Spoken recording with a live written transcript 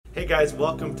Hey guys,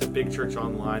 welcome to Big Church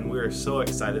Online. We are so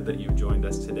excited that you've joined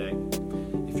us today.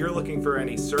 If you're looking for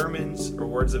any sermons or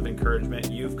words of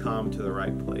encouragement, you've come to the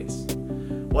right place.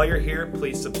 While you're here,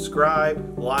 please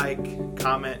subscribe, like,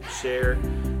 comment, share.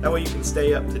 That way you can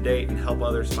stay up to date and help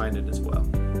others find it as well.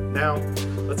 Now,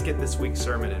 let's get this week's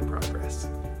sermon in progress.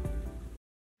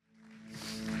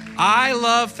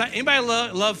 Anybody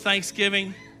love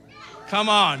Thanksgiving? Come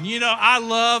on, I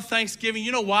love Thanksgiving.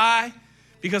 You know why?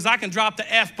 Because I can drop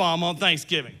the F-bomb on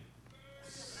Thanksgiving.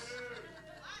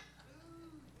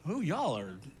 Oh, y'all are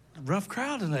a rough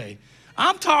crowd today.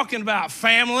 I'm talking about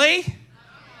family,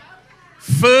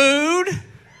 food,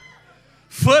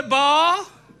 football,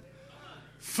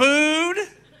 food,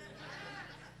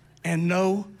 and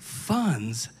no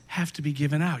funds have to be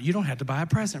given out. You don't have to buy a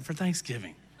present for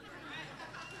Thanksgiving.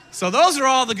 So those are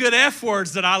all the good F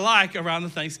words that I like around the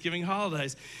Thanksgiving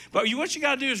holidays. But what you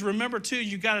got to do is remember, too,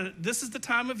 this is the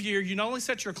time of year. You not only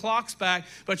set your clocks back,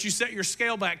 but you set your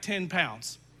scale back 10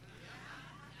 pounds.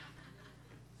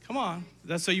 Come on.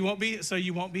 So you won't be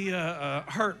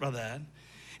hurt by that.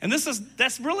 And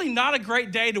that's really not a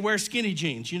great day to wear skinny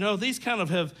jeans. These kind of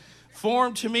have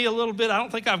formed to me a little bit. I don't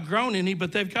think I've grown any,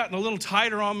 but they've gotten a little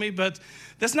tighter on me. But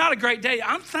that's not a great day.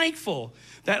 I'm thankful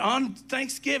that on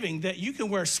Thanksgiving that you can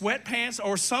wear sweatpants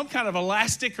or some kind of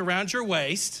elastic around your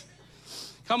waist.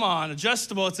 Come on,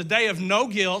 adjustable. It's a day of no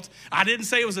guilt. I didn't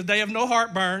say it was a day of no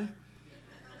heartburn.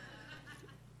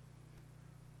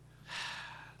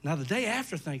 Now, the day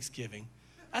after Thanksgiving,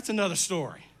 that's another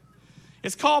story.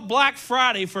 It's called Black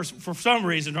Friday for some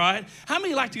reason, right? How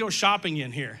many like to go shopping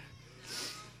in here?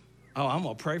 Oh, I'm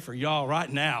going to pray for y'all right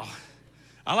now.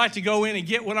 I like to go in and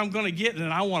get what I'm going to get, and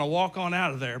then I want to walk on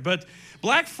out of there. But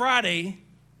Black Friday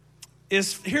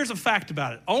here's a fact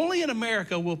about it. Only in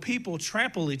America will people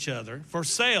trample each other for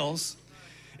sales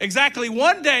exactly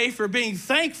one day for being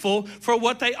thankful for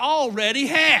what they already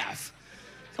have.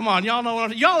 Come on, y'all know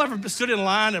y'all ever stood in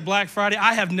line at Black Friday?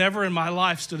 I have never in my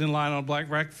life stood in line on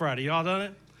Black Friday. Y'all done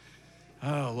it?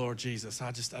 Oh, Lord Jesus,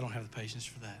 I don't have the patience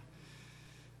for that.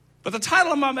 But the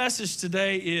title of my message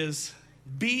today is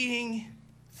Being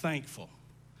Thankful.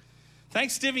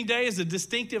 Thanksgiving Day is a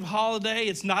distinctive holiday.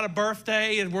 It's not a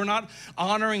birthday, and we're not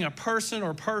honoring a person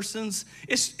or persons.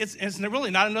 It's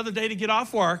really not another day to get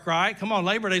off work, right? Come on,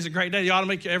 Labor Day is a great day. You ought to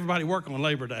make everybody work on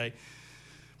Labor Day.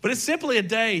 But it's simply a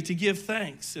day to give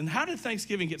thanks. And how did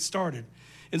Thanksgiving get started?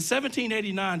 In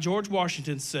 1789, George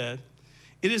Washington said,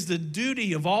 "It is the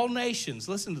duty of all nations,"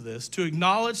 listen to this, "to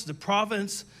acknowledge the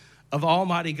providence of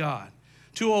Almighty God,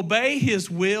 to obey his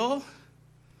will,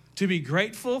 to be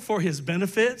grateful for his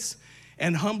benefits,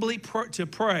 and humbly to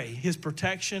pray his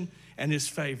protection and his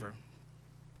favor."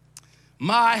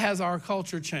 My, has our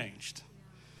culture changed.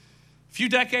 A few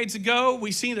decades ago,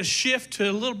 we've seen a shift to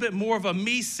a little bit more of a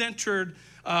me-centered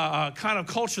kind of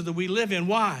culture that we live in.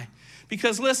 Why?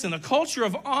 Because listen, a culture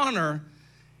of honor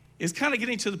is kind of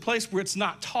getting to the place where it's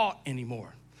not taught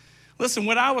anymore. Listen,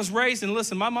 when I was raised, and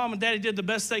listen, my mom and daddy did the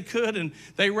best they could, and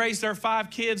they raised their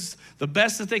 5 kids the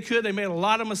best that they could. They made a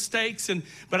lot of mistakes,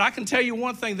 but I can tell you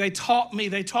one thing, they taught me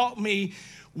how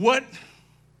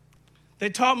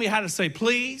to say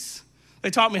please.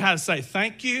 They taught me how to say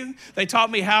thank you. They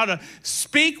taught me how to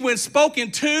speak when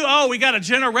spoken to. Oh, we got a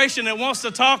generation that wants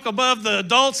to talk above the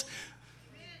adults.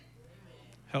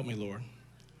 Help me, Lord.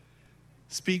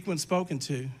 Speak when spoken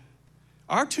to.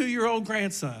 Our 2-year-old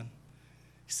grandson,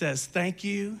 he says, thank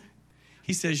you.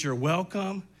 He says, you're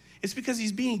welcome. It's because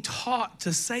he's being taught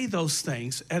to say those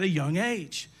things at a young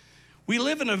age. We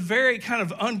live in a very kind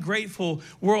of ungrateful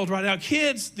world right now.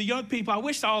 Kids, the young people, I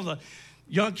wish all the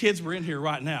young kids were in here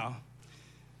right now.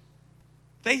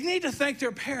 They need to thank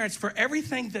their parents for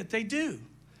everything that they do.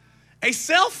 A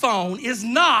cell phone is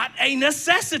not a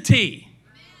necessity.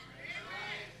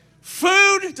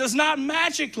 Food does not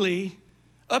magically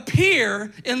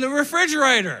appear in the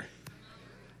refrigerator.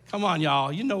 Come on,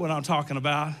 y'all. You know what I'm talking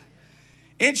about.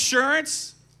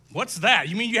 Insurance, what's that?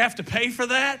 You mean you have to pay for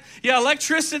that? Yeah,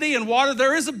 electricity and water,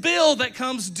 there is a bill that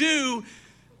comes due.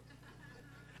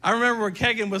 I remember when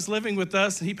Kegan was living with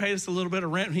us and he paid us a little bit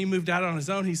of rent and he moved out on his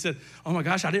own. He said, oh my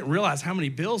gosh, I didn't realize how many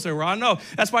bills there were. I know.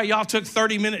 That's why y'all took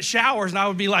 30-minute showers and I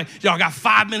would be like, y'all got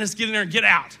 5 minutes, get in there and get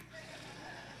out.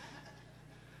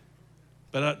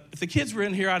 But if the kids were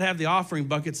in here, I'd have the offering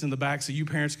buckets in the back so you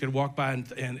parents could walk by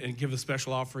and give a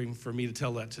special offering for me to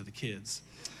tell that to the kids.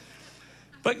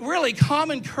 But really,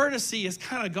 common courtesy is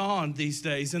kind of gone these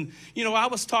days. And, I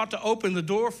was taught to open the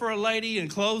door for a lady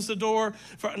and close the door,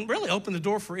 and really open the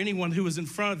door for anyone who was in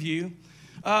front of you.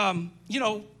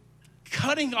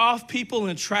 Cutting off people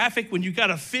in traffic when you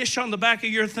got a fish on the back of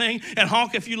your thing and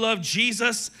honk if you love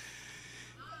Jesus.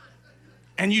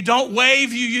 And you don't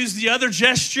wave, you use the other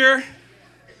gesture.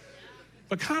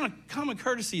 But common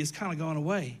courtesy has kind of gone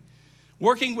away.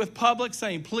 Working with public,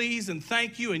 saying please and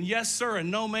thank you and yes, sir,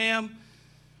 and no, ma'am.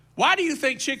 Why do you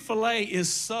think Chick-fil-A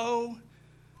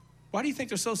why do you think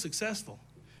they're so successful?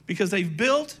 Because they've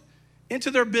built into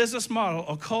their business model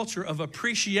a culture of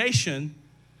appreciation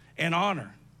and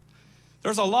honor.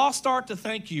 There's a lost art to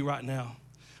thank you right now.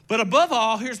 But above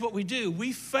all, here's what we do.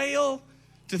 We fail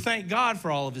to thank God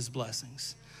for all of his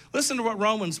blessings. Listen to what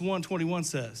Romans 1:21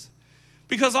 says.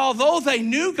 Because although they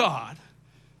knew God,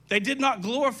 they did not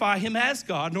glorify him as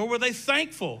God, nor were they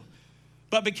thankful,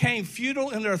 but became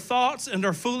futile in their thoughts, and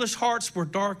their foolish hearts were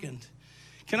darkened.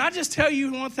 Can I just tell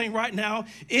you one thing right now?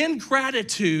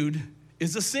 Ingratitude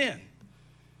is a sin.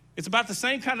 It's about the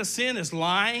same kind of sin as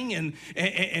lying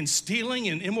and stealing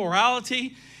and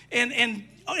immorality and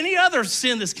any other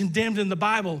sin that's condemned in the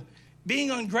Bible.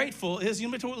 Being ungrateful is,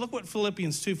 look what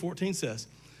Philippians 2:14 says.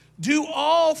 Do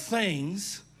all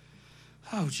things,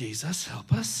 oh Jesus,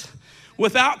 help us,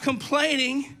 without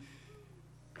complaining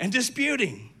and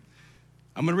disputing.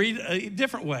 I'm going to read a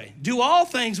different way. Do all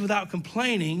things without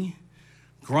complaining,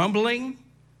 grumbling,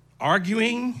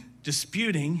 arguing,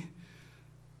 disputing.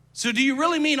 So do you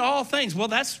really mean all things? Well,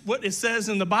 that's what it says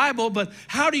in the Bible, but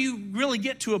how do you really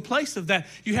get to a place of that?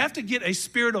 You have to get a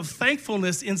spirit of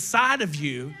thankfulness inside of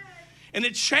you, and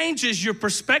it changes your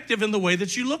perspective in the way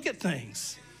that you look at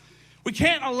things. We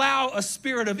can't allow a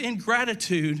spirit of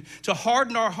ingratitude to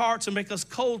harden our hearts and make us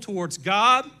cold towards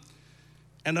God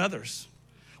and others.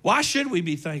 Why should we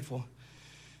be thankful?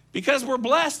 Because we're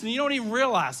blessed and you don't even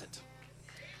realize it.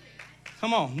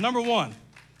 Come on, number one,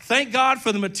 thank God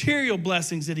for the material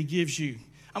blessings that he gives you.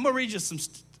 I'm going to read you some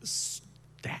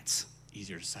stats,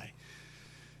 easier to say.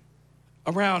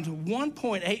 Around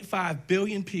 1.85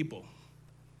 billion people,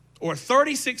 or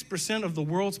 36% of the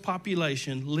world's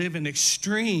population, live in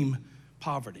extreme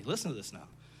poverty. Listen to this now.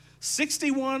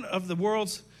 61% of the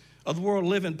world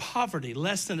live in poverty,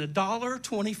 less than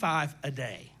 $1.25 a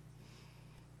day.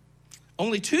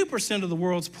 Only 2% of the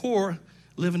world's poor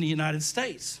live in the United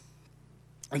States.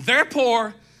 And their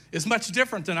poor is much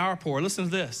different than our poor. Listen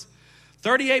to this.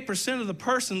 38% of the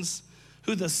persons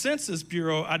who the Census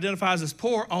Bureau identifies as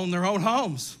poor own their own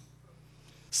homes.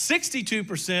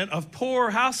 62% of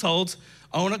poor households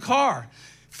own a car.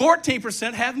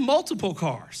 14% have multiple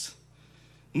cars.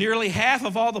 Nearly half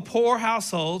of all the poor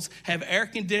households have air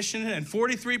conditioning, and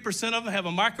 43% of them have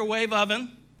a microwave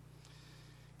oven.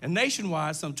 And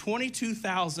nationwide, some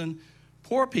 22,000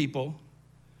 poor people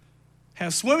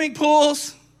have swimming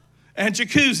pools and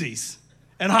jacuzzis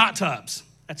and hot tubs.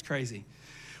 That's crazy.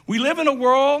 We live in a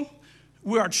world,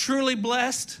 we are truly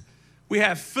blessed. We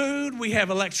have food, we have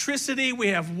electricity, we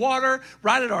have water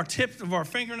right at our tips of our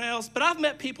fingernails. But I've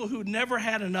met people who never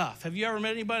had enough. Have you ever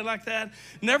met anybody like that?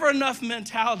 Never enough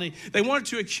mentality. They wanted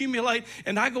to accumulate,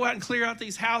 and I go out and clear out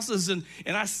these houses, and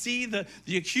I see the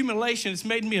accumulation. It's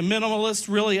made me a minimalist,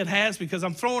 really it has, because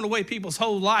I'm throwing away people's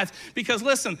whole life. Because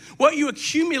listen, what you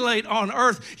accumulate on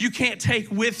earth, you can't take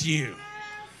with you.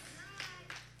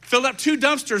 Filled up 2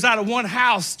 dumpsters out of one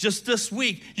house just this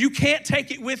week. You can't take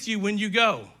it with you when you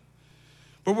go.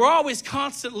 But we're always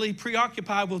constantly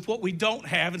preoccupied with what we don't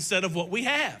have instead of what we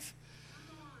have.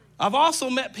 I've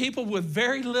also met people with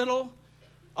very little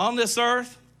on this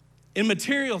earth in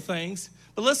material things.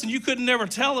 But listen, you could never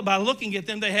tell by looking at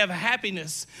them. They have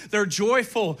happiness. They're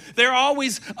joyful. They're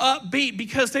always upbeat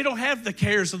because they don't have the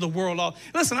cares of the world.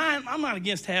 Listen, I'm not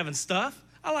against having stuff.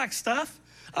 I like stuff.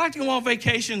 I like to go on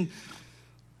vacation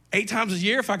 8 times a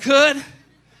year if I could.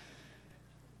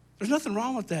 There's nothing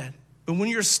wrong with that. But when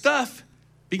your stuff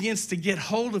begins to get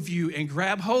hold of you and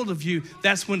grab hold of you,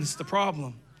 that's when it's the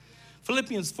problem.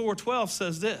 Philippians 4:12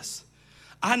 says this,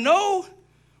 I know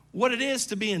what it is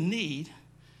to be in need,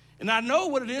 and I know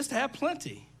what it is to have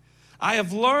plenty. I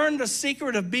have learned the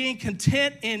secret of being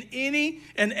content in any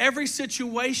and every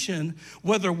situation,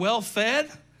 whether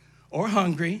well-fed or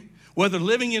hungry, whether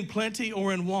living in plenty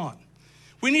or in want.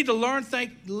 We need to learn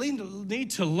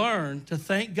to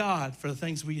thank God for the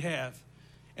things we have.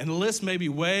 And the list may be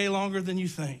way longer than you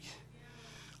think.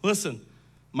 Listen,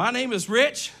 my name is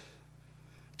Rich.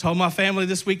 Told my family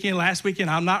last weekend,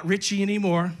 I'm not Richie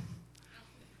anymore.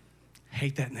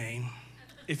 Hate that name.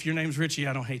 If your name's Richie,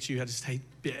 I don't hate you. I just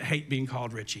hate being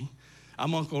called Richie.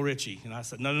 I'm Uncle Richie. And I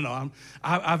said, no,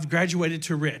 I've graduated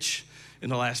to Rich in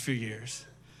the last few years.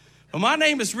 But my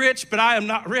name is Rich, but I am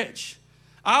not rich.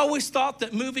 I always thought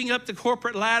that moving up the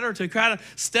corporate ladder to kind of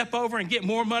step over and get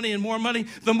more money and more money,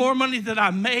 the more money that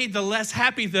I made, the less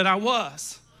happy that I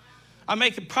was. I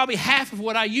make probably half of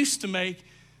what I used to make,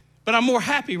 but I'm more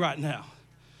happy right now.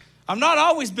 I've not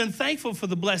always been thankful for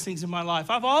the blessings in my life.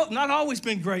 Not always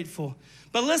been grateful.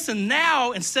 But listen,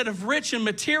 now, instead of rich in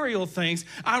material things,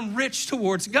 I'm rich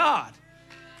towards God.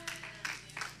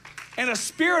 And a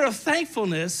spirit of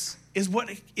thankfulness is what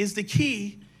is the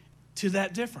key to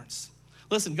that difference.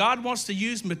 Listen, God wants to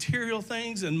use material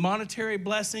things and monetary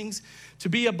blessings to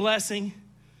be a blessing,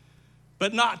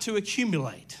 but not to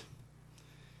accumulate.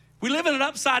 We live in an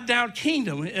upside-down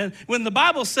kingdom. And when the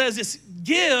Bible says it's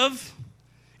give,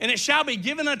 and it shall be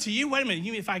given unto you, wait a minute,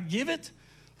 if I give it,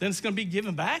 then it's going to be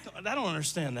given back? I don't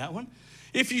understand that one.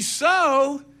 If you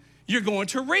sow, you're going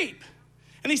to reap.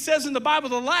 And he says in the Bible,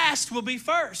 the last will be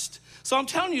first. So I'm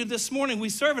telling you this morning, we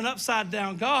serve an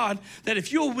upside-down God that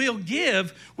if you will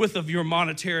give with of your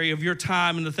monetary, of your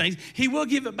time and the things, he will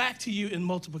give it back to you in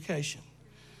multiplication.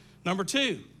 Number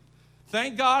 2,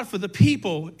 thank God for the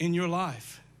people in your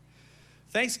life.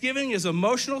 Thanksgiving is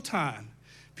emotional time.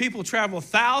 People travel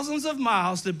thousands of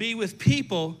miles to be with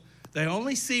people they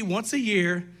only see once a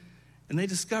year, and they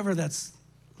discover that's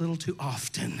a little too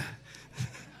often.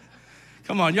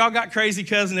 Come on, y'all got crazy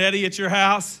cousin Eddie at your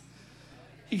house?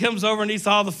 He comes over and eats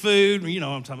all the food. You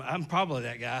know what I'm talking about. I'm probably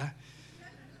that guy.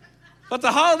 But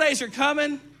the holidays are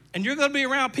coming, and you're going to be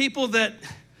around people that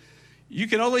you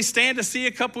can only stand to see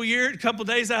a couple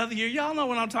days out of the year. Y'all know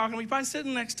what I'm talking about. You're probably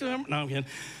sitting next to him. No, I'm kidding.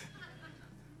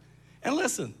 And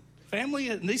listen, family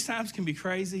in these times can be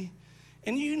crazy.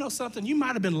 And you know something? You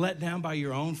might have been let down by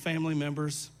your own family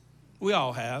members. We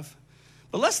all have.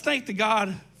 But let's thank the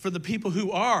God for the people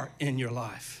who are in your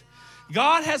life.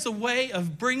 God has a way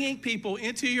of bringing people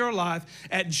into your life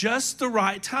at just the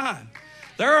right time.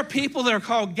 There are people that are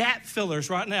called gap fillers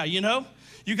right now, you know?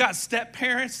 You got step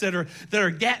parents that are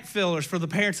gap fillers for the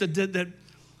parents that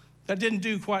didn't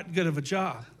do quite good of a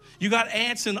job. You got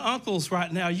aunts and uncles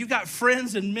right now. You got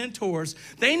friends and mentors.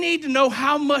 They need to know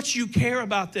how much you care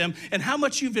about them and how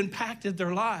much you've impacted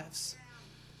their lives.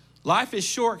 Life is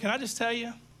short. Can I just tell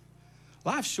you?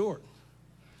 Life's short.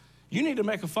 You need to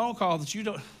make a phone call that you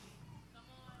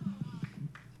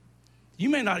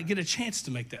may not get a chance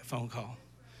to make that phone call.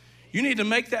 You need to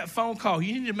make that phone call.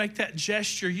 You need to make that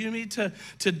gesture. You need to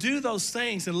do those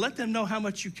things and let them know how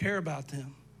much you care about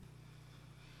them.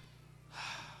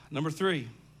 Number 3.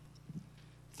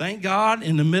 Thank God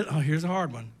in the middle, here's a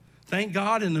hard one. Thank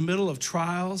God in the middle of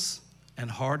trials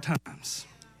and hard times.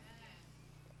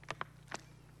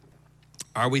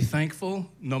 Are we thankful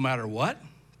no matter what?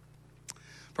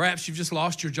 Perhaps you've just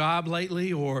lost your job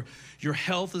lately, or your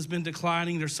health has been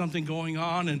declining. There's something going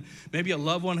on, and maybe a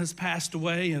loved one has passed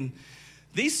away. And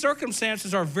these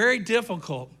circumstances are very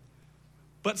difficult,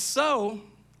 but so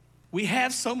we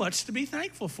have so much to be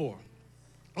thankful for.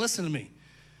 Listen to me.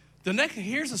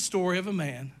 Here's a story of a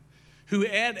man who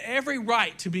had every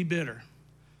right to be bitter,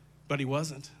 but he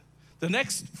wasn't. The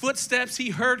next footsteps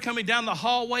he heard coming down the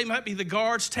hallway might be the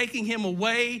guards taking him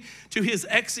away to his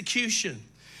execution.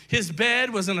 His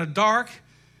bed was in a dark,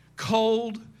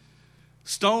 cold,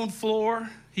 stone floor.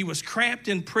 He was cramped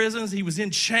in prisons. He was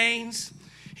in chains.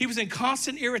 He was in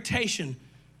constant irritation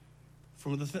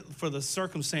for the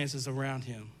circumstances around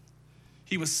him.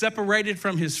 He was separated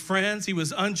from his friends. He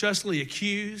was unjustly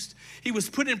accused. He was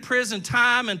put in prison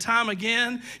time and time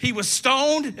again. He was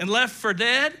stoned and left for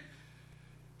dead.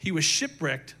 He was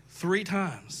shipwrecked 3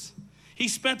 times. He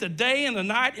spent a day and a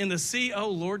night in the sea. Oh,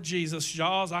 Lord Jesus,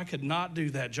 Jaws, I could not do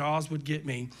that. Jaws would get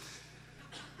me.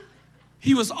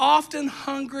 He was often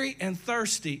hungry and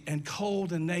thirsty and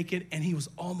cold and naked, and he was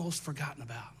almost forgotten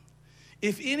about.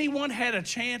 If anyone had a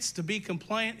chance to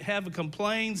have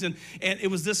complaints, and it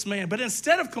was this man. But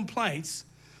instead of complaints,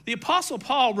 the Apostle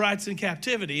Paul writes in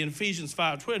captivity in Ephesians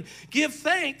 5:12, give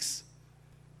thanks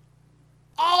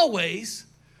always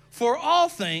for all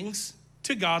things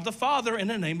to God the Father in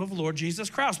the name of the Lord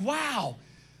Jesus Christ. Wow.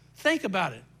 Think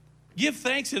about it. Give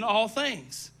thanks in all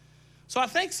things. So I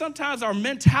think sometimes our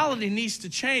mentality needs to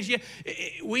change. Yeah,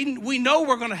 we know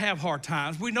we're going to have hard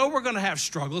times. We know we're going to have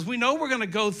struggles. We know we're going to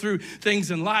go through things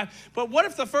in life. But what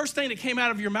if the first thing that came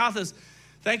out of your mouth is,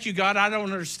 thank you, God, I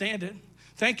don't understand it.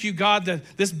 Thank you, God,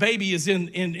 that this baby is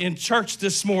in church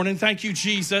this morning. Thank you,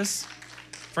 Jesus.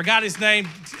 Forgot his name.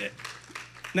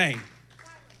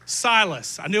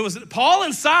 Silas. I knew it was Paul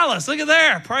and Silas. Look at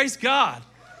there. Praise God.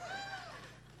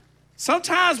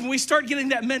 Sometimes when we start getting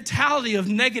that mentality of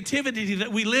negativity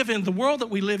that we live in, the world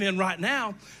that we live in right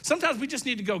now, sometimes we just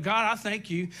need to go, God, I thank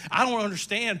you. I don't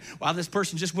understand why this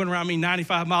person just went around me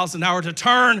 95 miles an hour to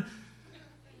turn.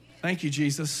 Thank you,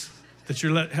 Jesus, that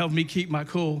you're helping me keep my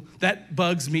cool. That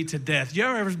bugs me to death. You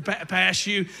ever pass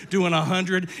you doing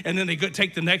 100 and then they go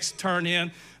take the next turn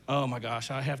in? Oh my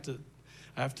gosh, I have to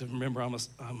remember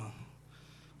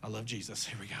I love Jesus.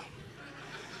 Here we go.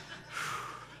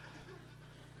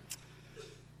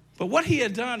 But what he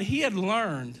had done, he had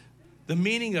learned the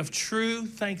meaning of true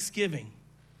thanksgiving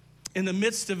in the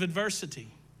midst of adversity.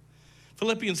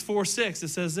 Philippians 4:6, it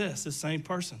says this, the same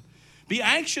person. Be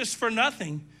anxious for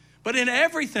nothing, but in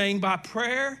everything by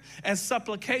prayer and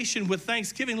supplication with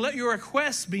thanksgiving, let your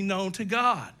requests be known to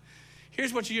God.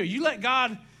 Here's what you do. You let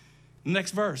God, next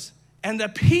verse, and the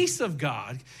peace of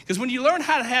God, because when you learn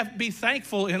how to be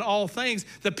thankful in all things,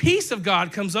 the peace of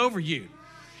God comes over you.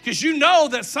 Because you know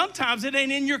that sometimes it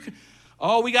ain't in your,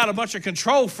 oh, we got a bunch of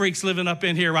control freaks living up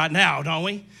in here right now, don't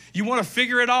we? You want to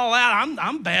figure it all out.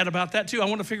 I'm bad about that too. I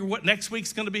want to figure what next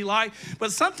week's going to be like.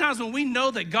 But sometimes when we know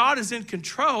that God is in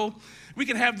control, we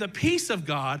can have the peace of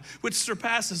God, which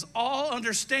surpasses all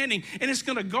understanding, and it's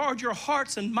going to guard your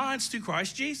hearts and minds through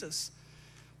Christ Jesus.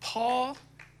 Paul,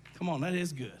 come on, that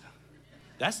is good.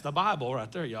 That's the Bible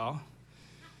right there, y'all.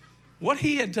 What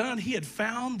he had done, he had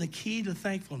found the key to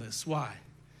thankfulness. Why?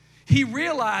 He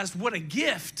realized what a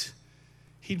gift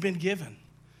he'd been given.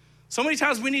 So many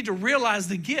times we need to realize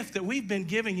the gift that we've been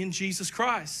giving in Jesus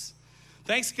Christ.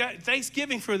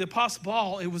 Thanksgiving for the Apostle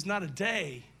Paul, it was not a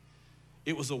day,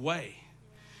 it was a way.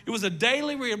 It was a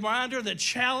daily reminder that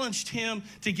challenged him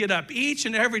to get up each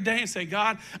and every day and say,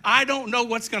 God, I don't know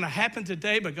what's going to happen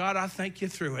today, but God, I thank you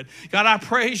through it. God, I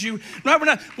praise you.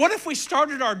 What if we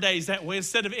started our days that way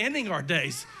instead of ending our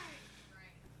days?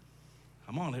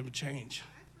 Come on, it would change.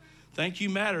 Thank you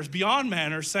matters. Beyond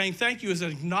manners, saying thank you is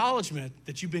an acknowledgement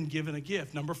that you've been given a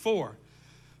gift. Number 4,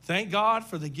 thank God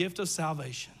for the gift of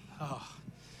salvation. Oh,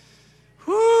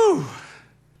 whew.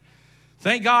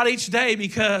 Thank God each day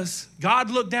because God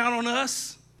looked down on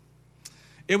us.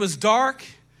 It was dark.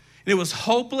 It was a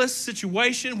hopeless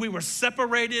situation. We were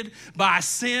separated by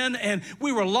sin and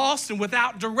we were lost and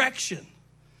without direction.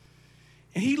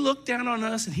 And he looked down on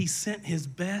us and he sent his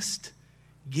best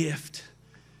gift,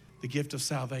 the gift of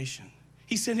salvation.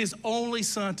 He sent his only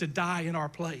son to die in our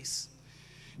place.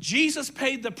 Jesus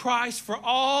paid the price for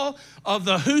all of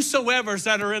the whosoevers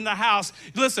that are in the house.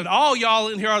 Listen, all y'all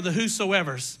in here are the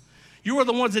whosoevers. You are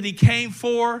the ones that he came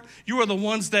for. You are the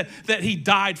ones that he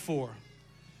died for.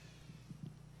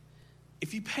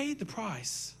 If you paid the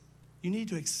price, you need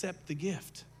to accept the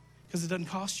gift because it doesn't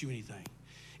cost you anything.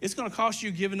 It's going to cost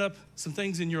you giving up some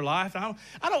things in your life. I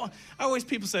always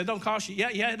people say it don't cost you.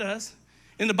 Yeah, it does.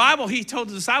 In the Bible, he told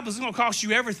the disciples it's going to cost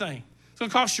you everything. It's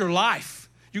going to cost your life.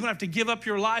 You're going to have to give up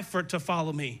your life to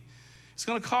follow me. It's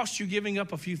going to cost you giving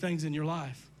up a few things in your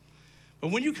life. But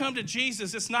when you come to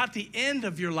Jesus, it's not the end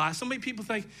of your life. So many people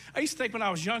think, I used to think when I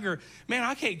was younger, man,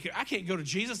 I can't go to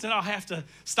Jesus, then I'll have to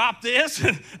stop this,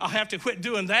 and I'll have to quit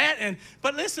doing that.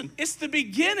 But listen, it's the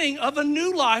beginning of a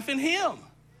new life in him.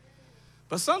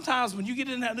 But sometimes when you get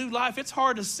in that new life, it's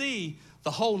hard to see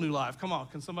the whole new life. Come on,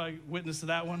 can somebody witness to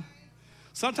that one?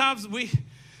 Sometimes you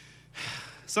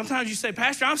say,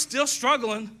 Pastor, I'm still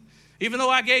struggling. Even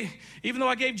though I gave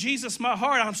Jesus my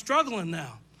heart, I'm struggling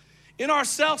now. In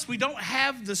ourselves, we don't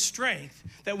have the strength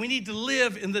that we need to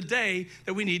live in the day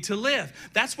that we need to live.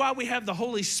 That's why we have the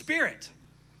Holy Spirit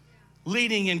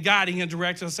leading and guiding and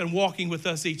directing us and walking with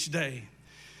us each day.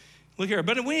 Look here,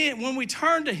 but when we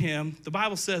turn to him, the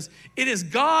Bible says, it is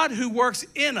God who works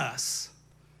in us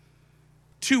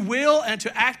to will and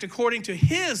to act according to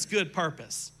his good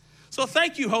purpose. So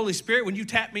thank you, Holy Spirit, when you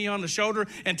tap me on the shoulder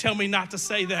and tell me not to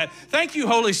say that. Thank you,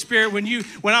 Holy Spirit,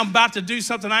 when I'm about to do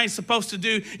something I ain't supposed to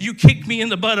do, you kick me in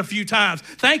the butt a few times.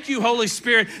 Thank you, Holy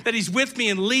Spirit, that he's with me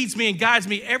and leads me and guides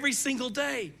me every single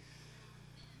day.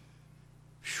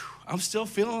 Whew, I'm still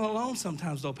feeling alone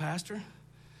sometimes though, Pastor.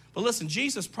 But listen,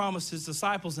 Jesus promised his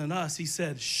disciples and us, he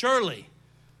said, surely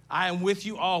I am with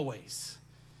you always,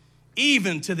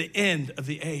 even to the end of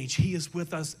the age. He is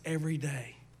with us every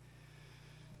day.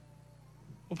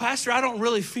 Well, Pastor, I don't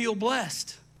really feel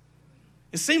blessed.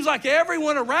 It seems like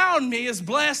everyone around me is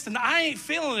blessed and I ain't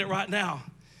feeling it right now.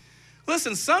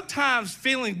 Listen, sometimes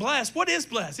feeling blessed, what is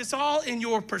blessed? It's all in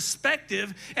your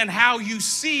perspective and how you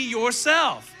see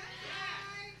yourself.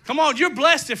 Come on, you're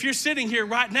blessed if you're sitting here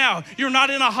right now. You're not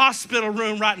in a hospital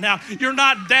room right now. You're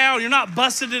not down. You're not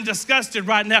busted and disgusted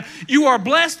right now. You are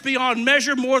blessed beyond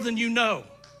measure more than you know.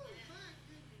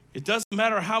 It doesn't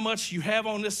matter how much you have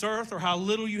on this earth or how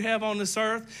little you have on this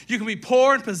earth. You can be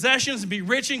poor in possessions and be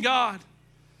rich in God.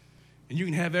 And you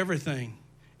can have everything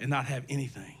and not have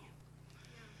anything.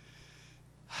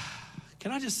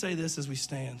 Can I just say this as we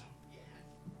stand?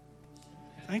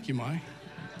 Thank you, Mike.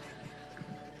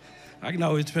 I can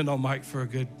always depend on Mike for a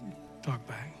good talk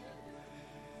back.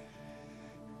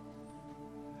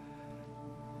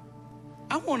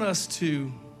 I want us to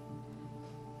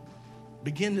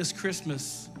begin this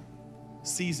Christmas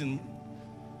season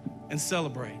and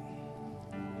celebrate.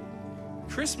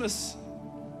 Christmas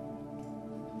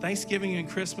Thanksgiving and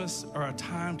Christmas are a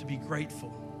time to be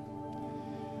grateful.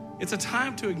 It's a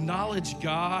time to acknowledge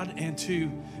God and to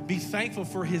be thankful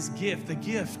for his gift, the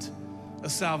gift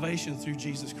of salvation through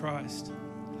Jesus Christ.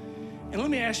 And let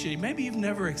me ask you, maybe you've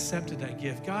never accepted that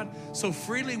gift. God so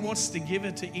freely wants to give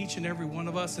it to each and every one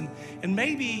of us, and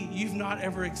maybe you've not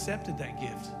ever accepted that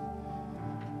gift.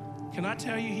 Can I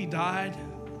tell you, he died,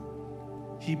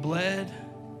 he bled,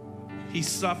 he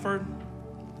suffered,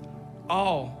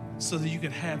 all so that you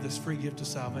could have this free gift of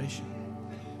salvation.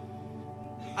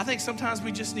 I think sometimes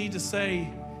we just need to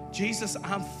say, Jesus,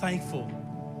 I'm thankful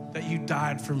that you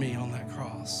died for me on that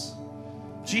cross.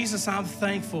 Jesus, I'm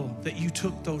thankful that you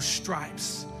took those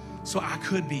stripes so I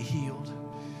could be healed.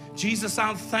 Jesus,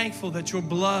 I'm thankful that your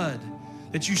blood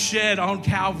that you shed on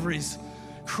Calvary's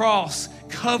cross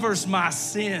covers my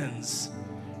sins,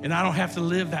 and I don't have to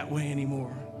live that way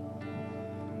anymore.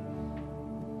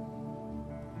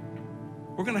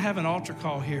 We're going to have an altar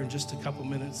call here in just a couple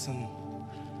minutes, and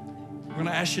we're going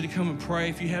to ask you to come and pray.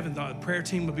 If you haven't, the prayer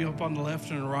team will be up on the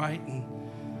left and the right.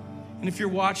 And if you're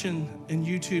watching in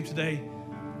YouTube today,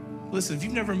 listen, if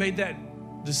you've never made that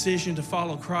decision to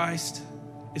follow Christ,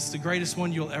 it's the greatest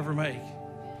one you'll ever make.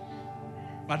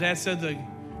 My dad said the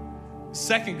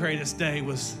second greatest day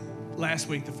was last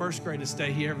week. The first greatest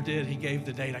day he ever did, he gave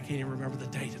the date. I can't even remember the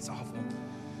date. It's awful.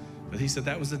 But he said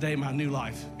that was the day my new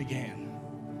life began.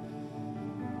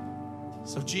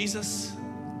 So Jesus,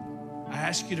 I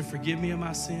ask you to forgive me of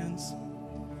my sins.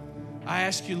 I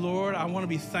ask you, Lord, I want to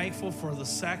be thankful for the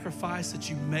sacrifice that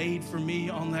you made for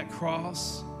me on that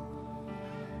cross.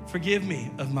 Forgive me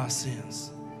of my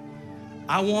sins.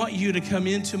 I want you to come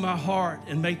into my heart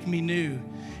and make me new.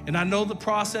 And I know the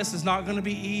process is not going to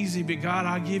be easy, but God,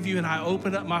 I give you and I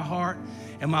open up my heart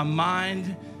and my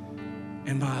mind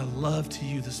and my love to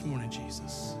you this morning,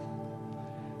 Jesus.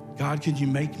 God, could you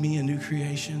make me a new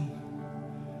creation?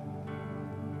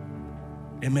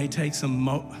 It may take some,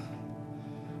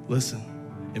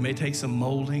 it may take some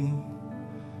molding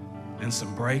and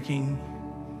some breaking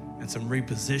and some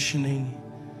repositioning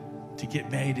to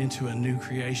get made into a new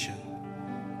creation.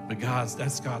 But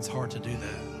that's God's heart to do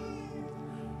that.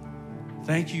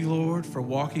 Thank you, Lord, for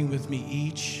walking with me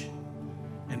each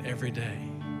and every day.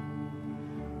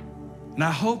 And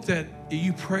I hope that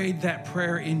you prayed that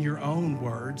prayer in your own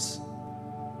words.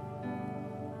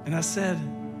 And I said,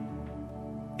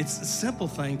 it's a simple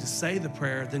thing to say the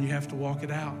prayer, then you have to walk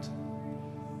it out.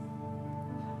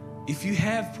 If you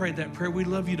have prayed that prayer, we'd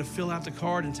love you to fill out the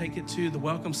card and take it to the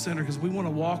Welcome Center because we want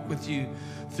to walk with you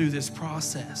through this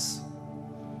process.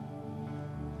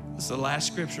 This is the last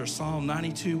scripture, Psalm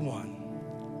 92:1.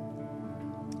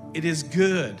 It is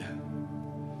good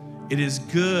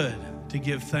to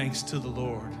give thanks to the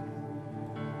Lord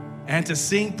and to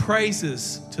sing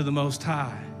praises to the Most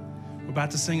High. We're about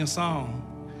to sing a song.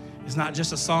 It's not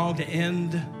just a song to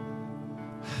end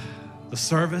the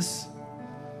service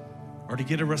or to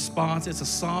get a response. It's a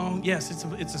song. Yes, it's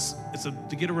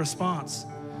to get a response.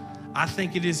 I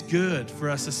think it is good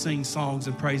for us to sing songs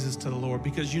and praises to the Lord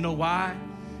because you know why?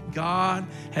 God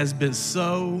has been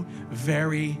so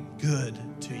very good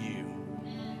to you.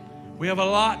 We have a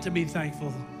lot to be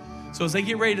thankful. So as they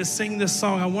get ready to sing this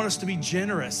song, I want us to be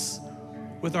generous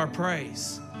with our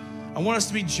praise. I want us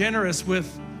to be generous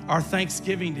with our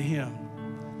thanksgiving to him.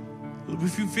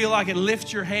 If you feel like it,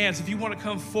 lift your hands. If you want to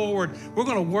come forward, we're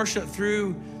going to worship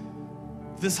through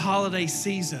this holiday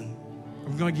season.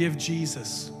 We're going to give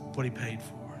Jesus what he paid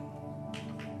for.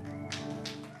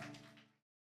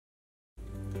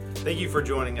 Thank you for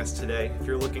joining us today. If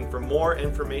you're looking for more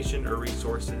information or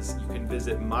resources, you can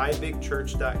visit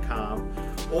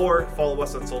mybigchurch.com or follow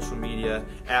us on social media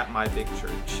at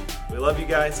mybigchurch. We love you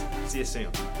guys. See you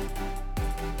soon.